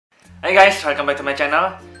Hey guys, welcome back to my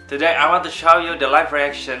channel. Today I want to show you the live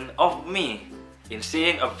reaction of me in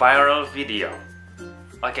seeing a viral video.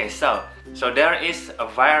 Okay, so there is a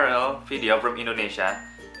viral video from Indonesia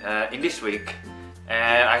in this week,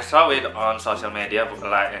 and I saw it on social media,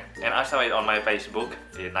 and I saw it on my Facebook,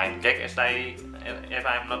 the 9gag if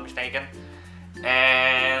I'm not mistaken.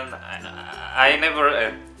 And I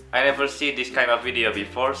never see this kind of video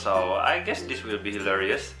before, so I guess this will be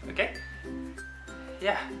hilarious. Okay,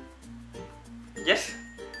 yeah. Yes.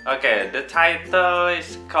 Okay, the title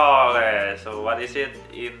is called so what is it?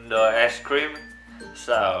 Indoeskrim.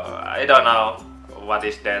 So I don't know what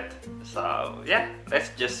is that. So yeah, let's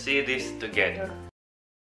just see this together.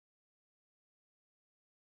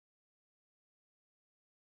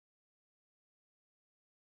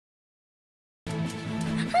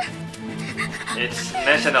 It's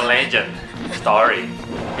national legend story.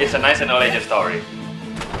 It's a national legend story.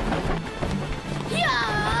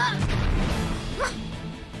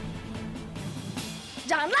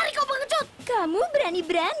 Jangan lari kau pengecut! Kamu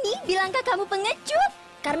berani-berani bilangkah kamu pengecut?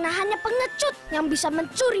 Karena hanya pengecut yang bisa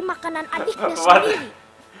mencuri makanan adiknya sendiri.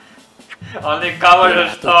 Only coward who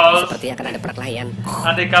steals. Sepertinya akan ada perkelahian.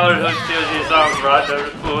 Only coward who steals his own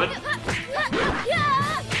brother's food.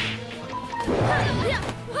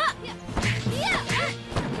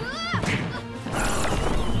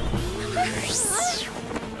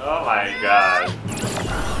 Oh my god.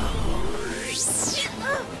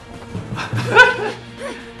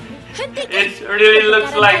 It really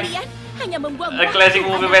looks like a classic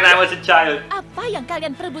movie when I was a child. Apa yang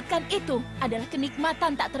kalian perebutkan itu adalah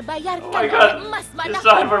kenikmatan tak terbayarkan Oh my god, oleh emas it's manapun. so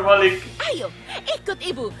hyperbolic. Ayo, ikut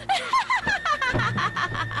ibu.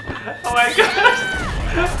 Oh my god,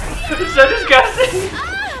 it's so disgusting.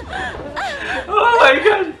 Oh my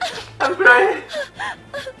god, I'm crying.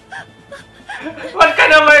 What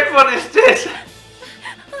kind of iPhone is this?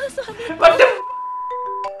 What the?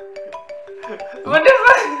 What the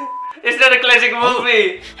fuck? Is that a classic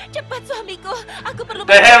movie? Cepat suamiku, aku perlu.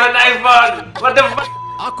 They have an iPhone. What the fuck?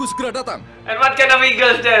 Aku segera datang. And what kind of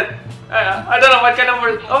eagle is that? I don't know what kind of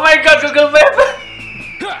bird. Oh my god, Google Map.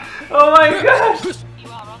 Oh my god. You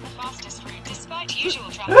are on the fastest route despite usual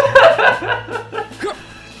traffic.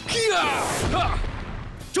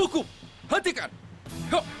 Cukup, hentikan.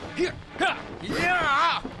 Oh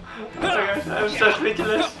my god, I'm so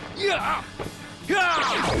speechless.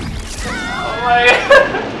 Oh my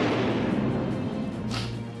god.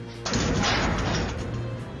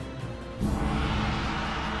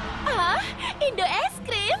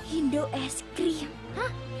 Indoeskrim? Indoeskrim?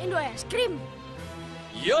 Hah? Indoeskrim?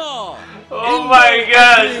 Ya. Oh my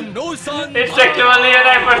god. Indoeskrim Nusantara. It's actually an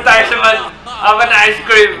advertisement of an ice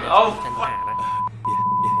cream. Oh fuck.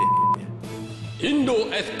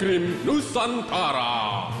 Indoeskrim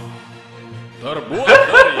Nusantara. Terbuat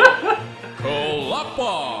dari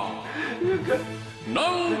kelapa,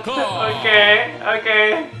 nangka. Okay.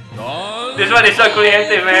 Dan This one is so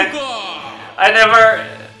creative, man. I never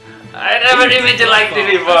imagined like this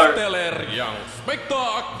before. Teler yang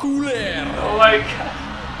spektakuler. Oh my god.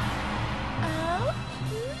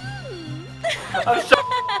 I'm so.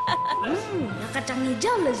 Kacang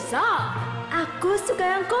hijau lezat. Aku suka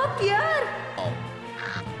yang kopior.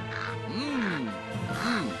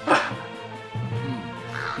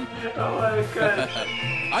 Oh my god.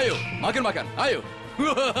 Ayo, makan. Ayo.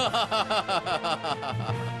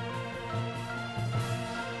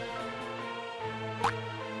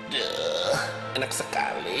 Enak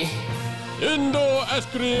sekali.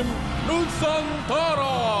 Indoeskrim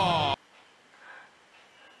Nusantara.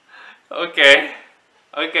 Okay.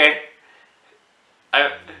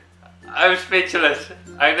 I'm speechless.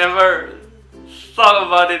 I never thought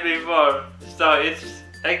about it before. So it's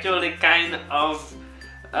actually kind of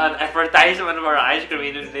an advertisement for ice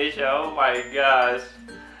cream in Indonesia. Oh my gosh.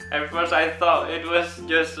 At first I thought it was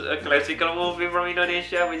just a classical movie from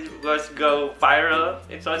Indonesia which was go viral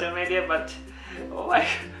in social media, but oh my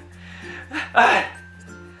god.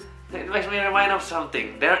 It makes me remind of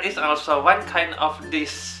something. There is also one kind of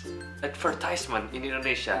this advertisement in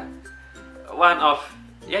Indonesia. One of,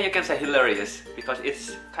 yeah, you can say hilarious because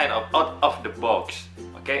it's kind of out of the box.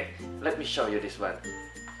 Okay, let me show you this one.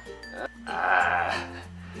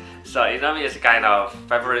 So Indomie is kind of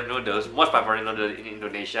most favorite noodles in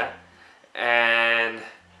Indonesia, and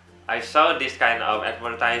I saw this kind of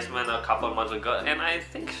advertisement a couple months ago, and I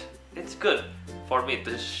think it's good for me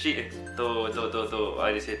to see to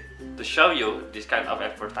show you this kind of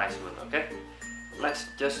advertisement. Okay, let's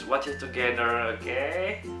just watch it together.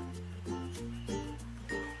 Okay.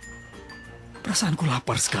 Perasaanku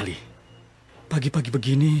lapar sekali. Pagi-pagi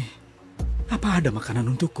begini, apa ada makanan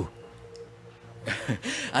untukku?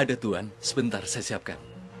 Ada Tuan, sebentar saya siapkan.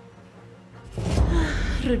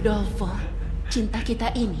 Rodolfo, cinta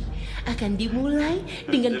kita ini akan dimulai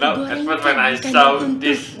dengan You know, at kegoreng first when I ikan saw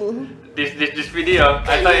untukmu. this video,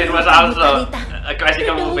 I thought it was also a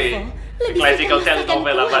classical movie, a classical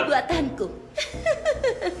telenovela, but buatanku.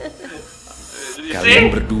 you Kalian see,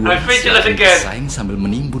 berdua I'm speechless silakan again. bersaing sambil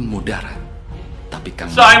menimbun mudara. Tapi Kang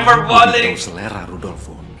So I'm performing. tahu selera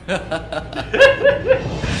Rodolfo.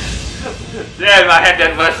 Yeah, I had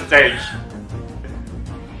that first stage.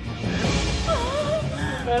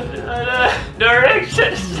 The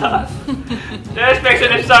reaction is so... The expression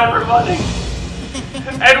is so robotic.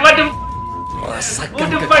 And what the Rasakan What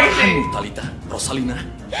the fuck is kekalahanmu, it? Talita, Rosalina.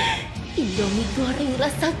 Indomie goreng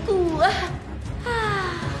rasa kuah.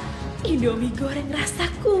 Indomie goreng rasa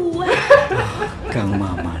kuah. Kang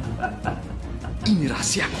Maman, ini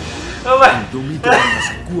rahasiaku. Oh my... Indomie goreng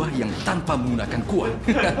rasa kuah yang tanpa menggunakan kuah.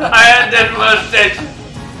 I had that first stage.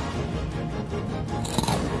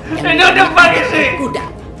 And what the fuck is it? Kuda.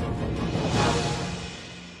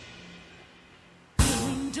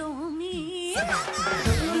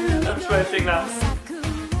 I'm sweating now.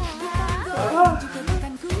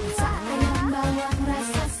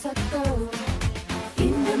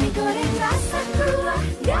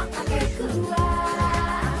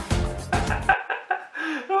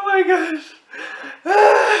 Oh my gosh.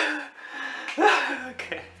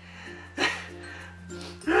 Okay.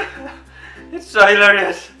 It's so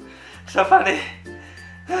hilarious. So funny.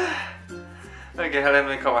 Okay, let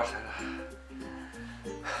me cover.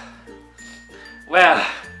 Well,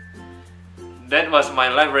 that was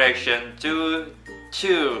my live reaction to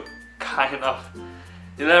two kind of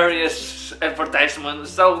hilarious advertisement.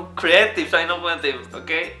 So creative, so innovative,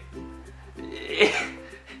 okay?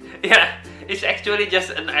 Yeah, it's actually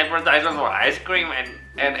just an advertisement for ice cream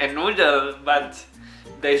and noodle, but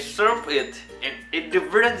they serve it in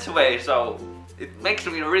different way, so it makes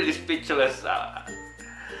me really speechless.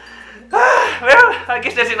 Well, I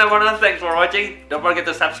guess that's enough for now. Thanks for watching. Don't forget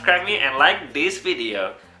to subscribe me and like this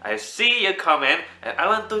video. I see your comment and I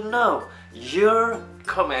want to know your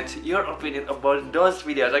comment, your opinion about those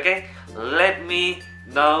videos, okay? Let me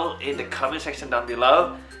know in the comment section down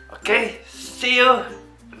below. Okay, see you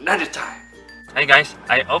another time. Hey guys,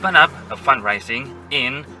 I open up a fundraising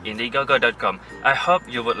in Indiegogo.com. I hope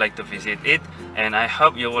you would like to visit it and I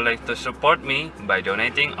hope you would like to support me by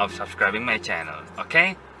donating or subscribing my channel.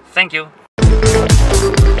 Okay? Thank you.